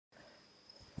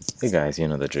Hey guys, you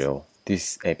know the drill.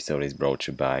 This episode is brought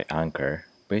to you by Anchor.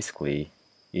 Basically,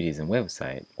 it is a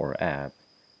website or app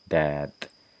that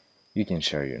you can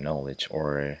share your knowledge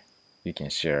or you can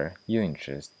share your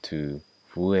interest to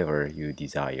whoever you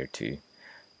desire to.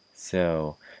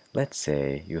 So, let's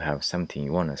say you have something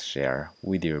you want to share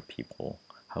with your people.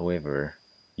 However,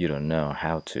 you don't know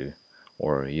how to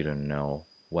or you don't know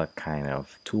what kind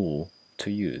of tool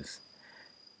to use.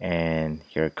 And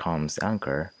here comes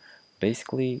Anchor.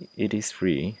 Basically, it is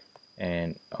free,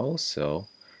 and also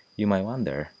you might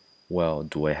wonder, well,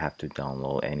 do I have to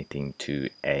download anything to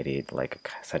edit,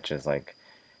 like such as like,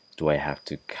 do I have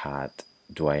to cut,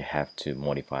 do I have to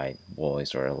modify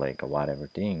voice or like whatever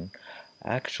thing?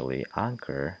 Actually,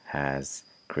 Anchor has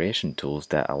creation tools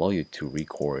that allow you to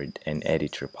record and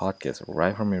edit your podcast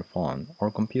right from your phone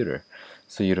or computer.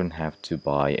 So you don't have to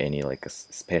buy any like a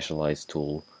specialized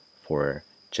tool for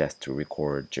just to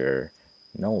record your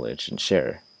knowledge and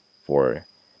share for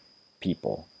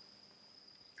people.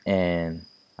 And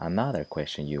another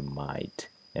question you might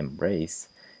embrace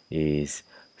is,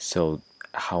 so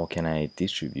how can I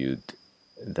distribute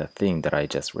the thing that I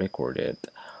just recorded?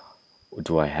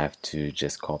 Do I have to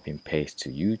just copy and paste to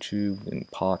YouTube and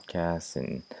podcasts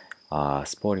and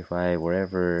Spotify,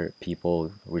 wherever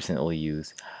people recently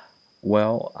use?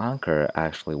 Well, Anchor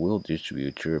actually will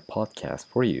distribute your podcast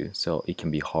for you, so it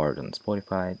can be heard on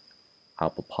Spotify,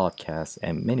 Apple Podcasts,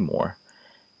 and many more.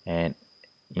 And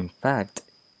in fact,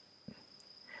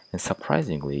 and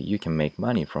surprisingly, you can make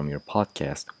money from your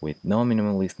podcast with no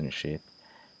minimum listenership.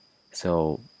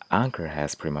 So, Anchor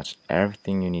has pretty much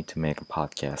everything you need to make a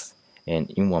podcast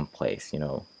and in one place.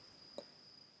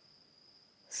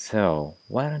 So,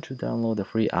 why don't you download the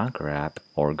free Anchor app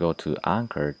or go to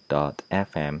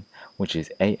anchor.fm, which is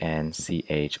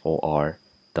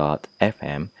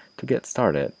ANCHOR.FM, to get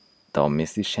started. Don't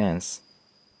miss this chance.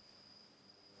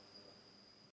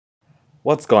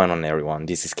 What's going on, everyone?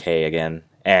 This is Kay again,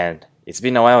 and it's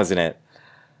been a while, isn't it?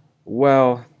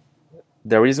 Well,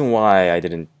 the reason why I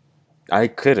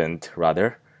couldn't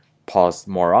rather, pause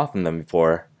more often than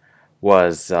before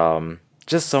was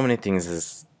just so many things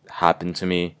has happened to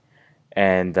me,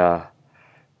 and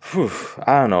whew,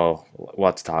 I don't know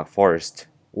what to talk first.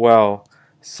 Well,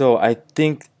 so I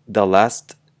think the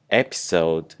last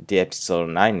episode, the episode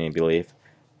 9, I believe,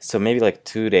 so maybe like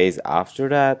 2 days after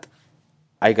that,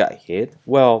 I got hit.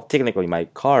 Well, technically, my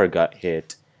car got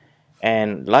hit,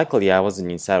 and luckily, I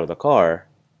wasn't inside of the car,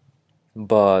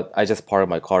 but I just parked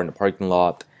my car in the parking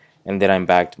lot, and then I'm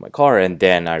back to my car, and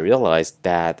then I realized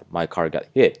that my car got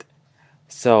hit.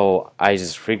 So I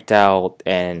just freaked out,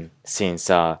 and since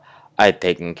I'd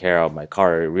taken care of my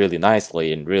car really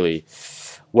nicely and really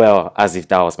well, as if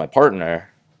that was my partner,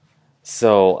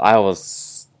 so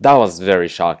that was very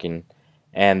shocking,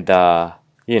 and I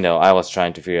was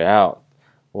trying to figure out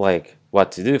like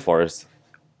what to do first,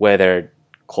 whether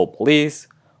call police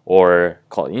or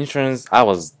call insurance. I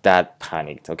was that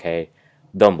panicked. Okay,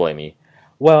 don't blame me.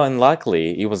 Well, and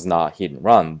luckily it was not hit and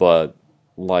run, but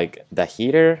like the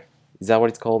heater, is that what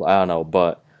it's called? I don't know,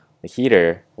 but the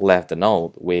heater left a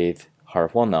note with her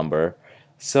phone number.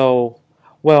 So,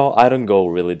 well, I don't go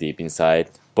really deep inside,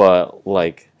 but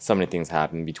like so many things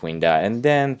happened between that, and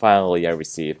then finally I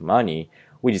received money.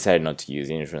 We decided not to use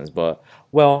insurance, but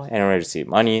well, and I received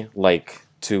money like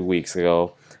 2 weeks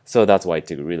ago, so that's why it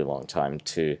took a really long time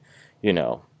to, you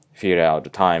know, figure out the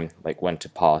time like when to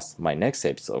pause my next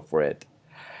episode for it.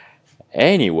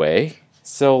 Anyway,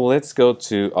 so let's go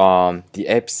to the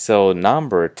episode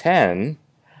number 10,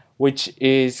 which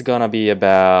is gonna be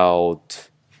about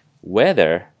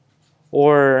weather,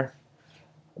 or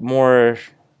more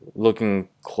looking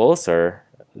closer,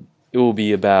 it will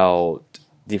be about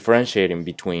differentiating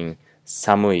between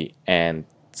samui and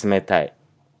tsumetai.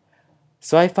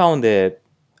 So I found that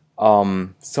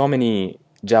so many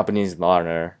Japanese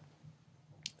learner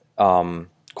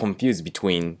confused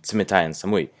between tsumetai and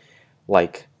samui,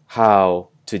 like how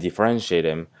to differentiate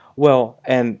them. Well,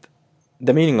 and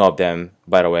the meaning of them,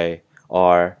 by the way,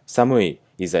 are samui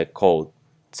is a cold,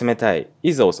 tsumetai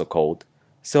is also cold.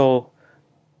 So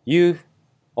you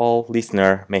all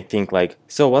listener may think like,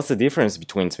 so what's the difference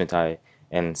between tsumetai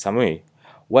and samui?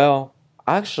 Well,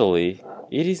 actually,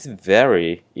 it is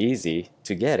very easy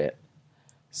to get it.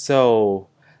 So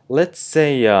let's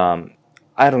say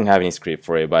I don't have any script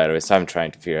for it, by the way, so I'm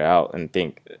trying to figure out and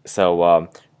think. So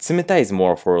tsumetai is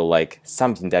more for like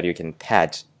something that you can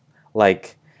touch.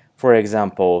 Like, for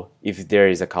example, if there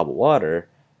is a cup of water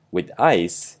with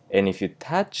ice, and if you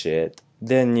touch it,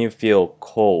 then you feel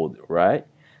cold, right?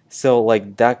 So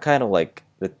like that kind of like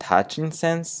the touching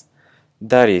sense,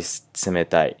 that is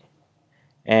tsumetai.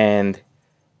 And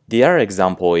The other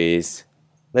example is,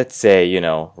 let's say,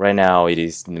 right now it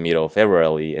is in the middle of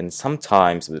February, and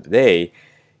sometimes with the day,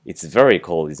 it's very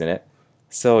cold, isn't it?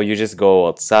 So you just go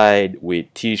outside with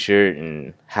t-shirt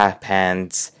and half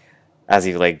pants, as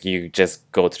if like you just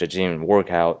go to the gym and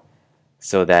work out,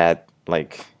 so that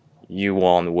like you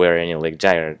won't wear any like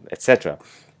jacket, etc.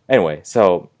 Anyway,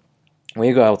 so when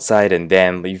you go outside and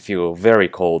then you feel very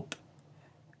cold,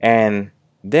 and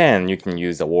then you can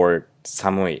use the word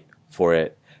samui for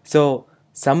it. So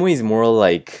samui is more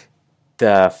like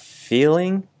the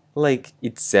feeling like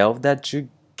itself that you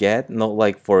get, not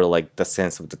like for like the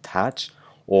sense of the touch,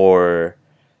 or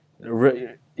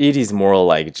it is more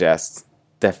like just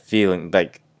the feeling,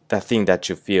 like the thing that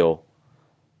you feel.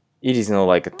 It is not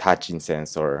like a touching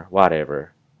sense or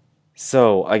whatever.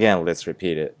 So again, let's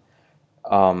repeat it.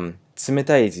 冷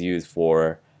たい is used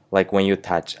for like when you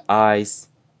touch ice,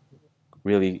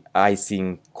 really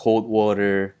icing cold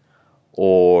water,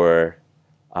 or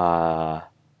uh,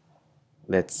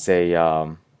 let's say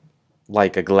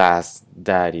like a glass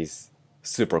that is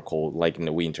super cold, like in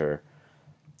the winter.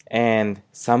 And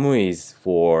samu is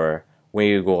for when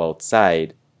you go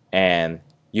outside and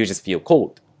you just feel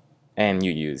cold, and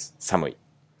you use samui.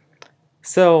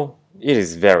 So it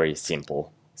is very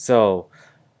simple. So,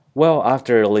 well,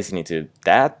 after listening to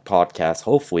that podcast,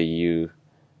 hopefully you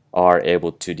are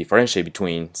able to differentiate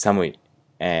between samui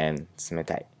and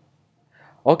sumetai.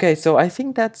 Okay, so I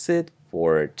think that's it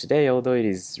for today, although it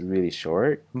is really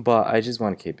short, but I just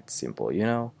want to keep it simple.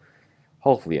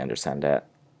 Hopefully you understand that.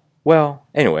 Well,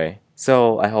 anyway,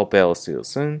 so I hope I'll see you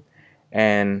soon,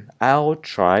 and I'll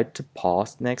try to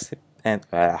pause next and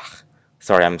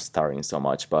sorry, I'm starting so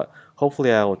much, but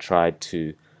hopefully I will try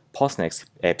to pause next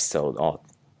episode or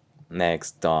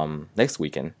next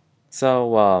weekend.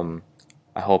 So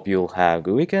I hope you'll have a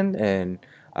good weekend, and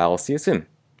I'll see you soon.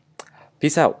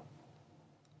 Peace out.